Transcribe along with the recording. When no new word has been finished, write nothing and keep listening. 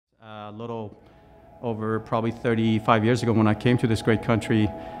A little over probably 35 years ago when I came to this great country,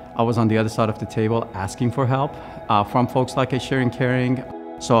 I was on the other side of the table asking for help from folks like Sharing Caring.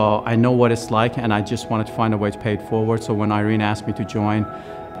 So I know what it's like, and I just wanted to find a way to pay it forward. So when Irene asked me to join,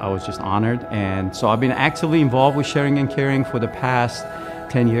 I was just honored. And so I've been actively involved with Sharing and Caring for the past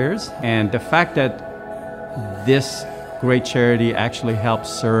 10 years. And the fact that this great charity actually helps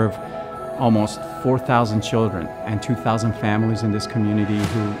serve almost 4,000 children and 2,000 families in this community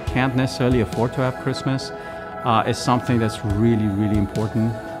who can't necessarily afford to have Christmas is something that's really, really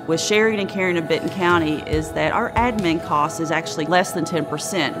important. With Sharing and Caring in Benton County is that our admin cost is actually less than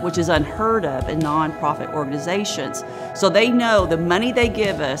 10%, which is unheard of in nonprofit organizations. So they know the money they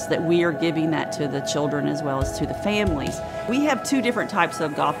give us, that we are giving that to the children as well as to the families. We have two different types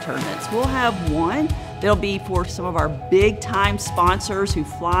of golf tournaments. We'll have one that'll be for some of our big time sponsors who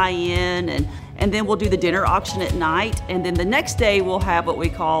fly in, and then we'll do the dinner auction at night, and then the next day we'll have what we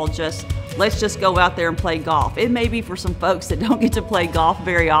call let's just go out there and play golf. It may be for some folks that don't get to play golf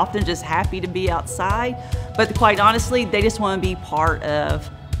very often, just happy to be outside, but quite honestly, they just want to be part of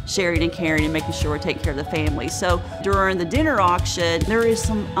Sharing and Caring and making sure we're taking care of the family. So during the dinner auction, there is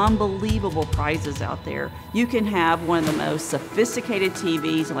some unbelievable prizes out there. You can have one of the most sophisticated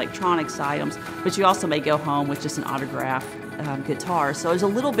TVs, electronics items, but you also may go home with just an autographed guitar. So there's a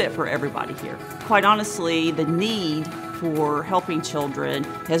little bit for everybody here. Quite honestly, the need for helping children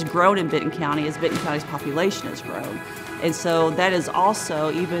has grown in Benton County as Benton County's population has grown. And so that is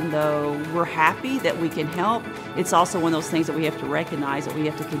also, even though we're happy that we can help, it's also one of those things that we have to recognize, that we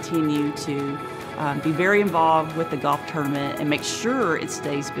have to continue to be very involved with the golf tournament and make sure it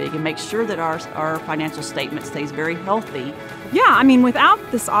stays big and make sure that our financial statement stays very healthy. Yeah, I mean, without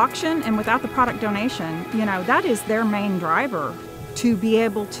this auction and without the product donation, that is their main driver to be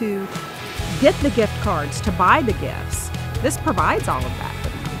able to get the gift cards, to buy the gifts. This provides all of that for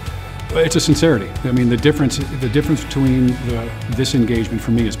them. It's a sincerity. I mean, the difference between this engagement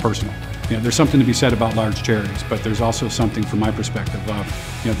for me is personal. There's something to be said about large charities, but there's also something from my perspective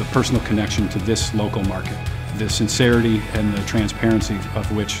of the personal connection to this local market, the sincerity and the transparency of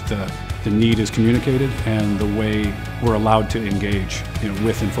which the need is communicated, and the way we're allowed to engage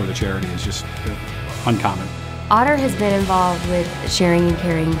with and for the charity is just uncommon. Otter has been involved with Sharing and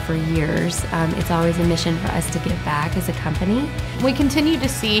Caring for years. It's always a mission for us to give back as a company. We continue to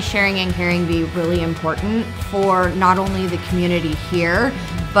see Sharing and Caring be really important for not only the community here,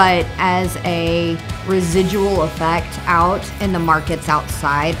 but as a residual effect out in the markets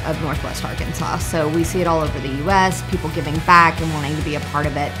outside of Northwest Arkansas. So we see it all over the U.S., people giving back and wanting to be a part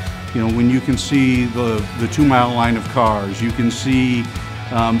of it. When you can see the 2-mile line of cars, you can see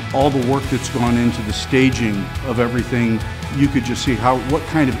all the work that's gone into the staging of everything, you could just see what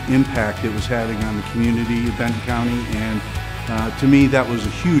kind of impact it was having on the community of Benton County, and to me that was a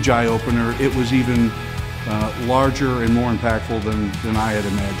huge eye-opener. It was even larger and more impactful than I had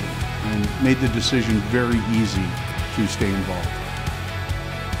imagined, and made the decision very easy to stay involved.